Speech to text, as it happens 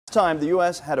Time the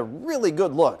U.S. had a really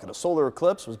good look at a solar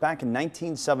eclipse was back in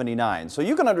 1979. So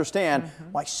you can understand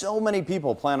why so many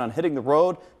people plan on hitting the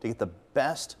road to get the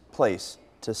best place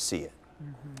to see it.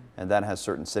 And that has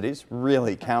certain cities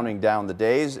really counting down the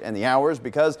days and the hours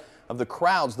because of the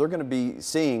crowds they're going to be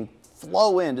seeing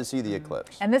flow in to see the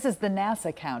eclipse. And this is the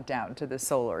NASA countdown to the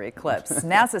solar eclipse.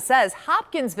 NASA says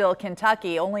Hopkinsville,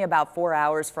 Kentucky, only about 4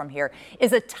 hours from here,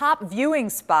 is a top viewing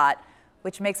spot,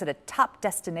 which makes it a top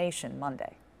destination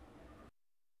Monday.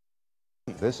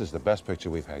 This is the best picture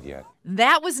we've had yet.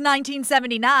 That was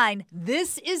 1979.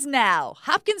 This is now.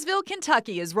 Hopkinsville,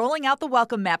 Kentucky is rolling out the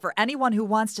welcome mat for anyone who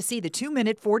wants to see the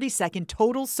 2-minute, 40-second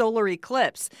total solar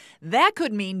eclipse. That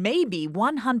could mean maybe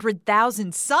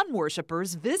 100,000 sun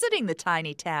worshipers visiting the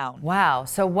tiny town. Wow.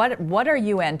 So what are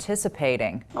you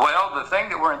anticipating? Well, the thing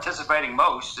that we're anticipating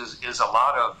most is a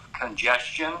lot of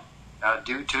congestion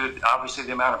due to, obviously,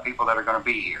 the amount of people that are going to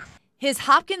be here. His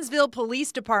Hopkinsville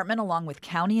Police Department, along with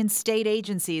county and state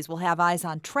agencies, will have eyes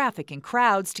on traffic and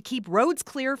crowds to keep roads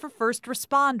clear for first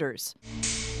responders.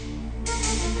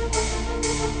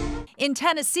 In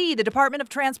Tennessee, the Department of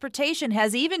Transportation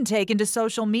has even taken to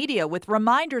social media with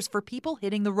reminders for people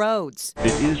hitting the roads.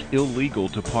 It is illegal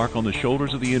to park on the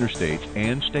shoulders of the interstates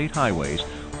and state highways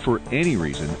for any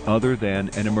reason other than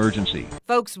an emergency.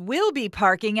 Folks will be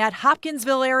parking at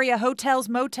Hopkinsville area hotels,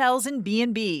 motels, and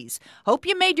B&Bs. Hope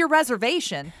you made your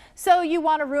reservation. So you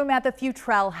want a room at the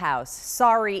Futrell House.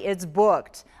 Sorry, it's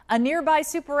booked. A nearby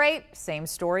Super 8, same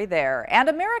story there. And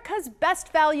America's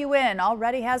Best Value Inn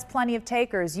already has plenty of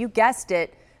takers. You guessed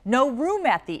it, no room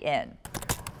at the inn.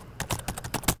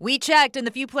 We checked, and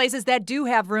the few places that do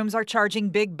have rooms are charging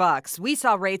big bucks. We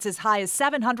saw rates as high as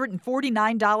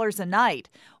 $749 a night.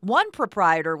 One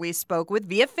proprietor we spoke with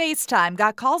via FaceTime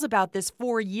got calls about this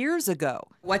 4 years ago.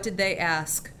 What did they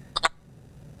ask?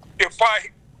 If I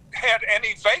had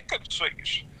any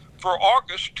vacancies for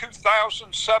August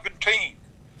 2017.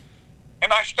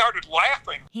 And I started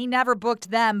laughing. He never booked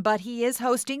them, but he is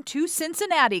hosting 2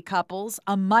 Cincinnati couples,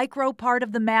 a micro part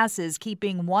of the masses,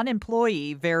 keeping one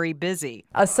employee very busy.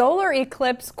 A solar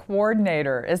eclipse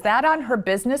coordinator. Is that on her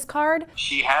business card?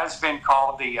 She has been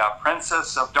called the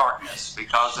Princess of Darkness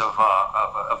because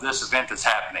of this event that's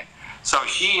happening. So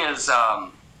she has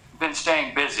been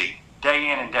staying busy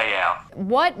day in and day out.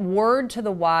 What word to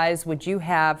the wise would you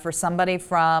have for somebody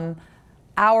from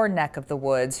our neck of the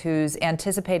woods who's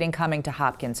anticipating coming to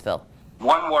Hopkinsville?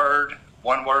 One word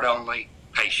only,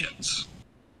 patience.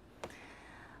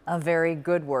 A very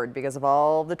good word because of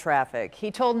all the traffic.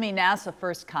 He told me NASA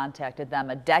first contacted them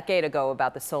a decade ago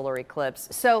about the solar eclipse.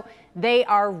 So they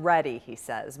are ready, he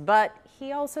says. But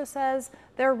he also says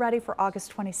they're ready for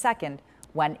August 22nd.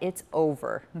 When it's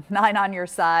over. 9 on your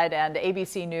side, and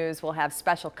ABC News will have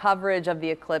special coverage of the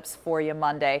eclipse for you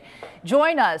Monday.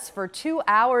 Join us for 2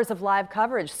 hours of live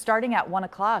coverage starting at 1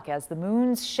 o'clock as the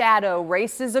moon's shadow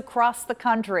races across the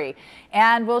country.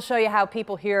 And we'll show you how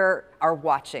people here are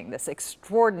watching this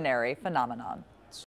extraordinary phenomenon.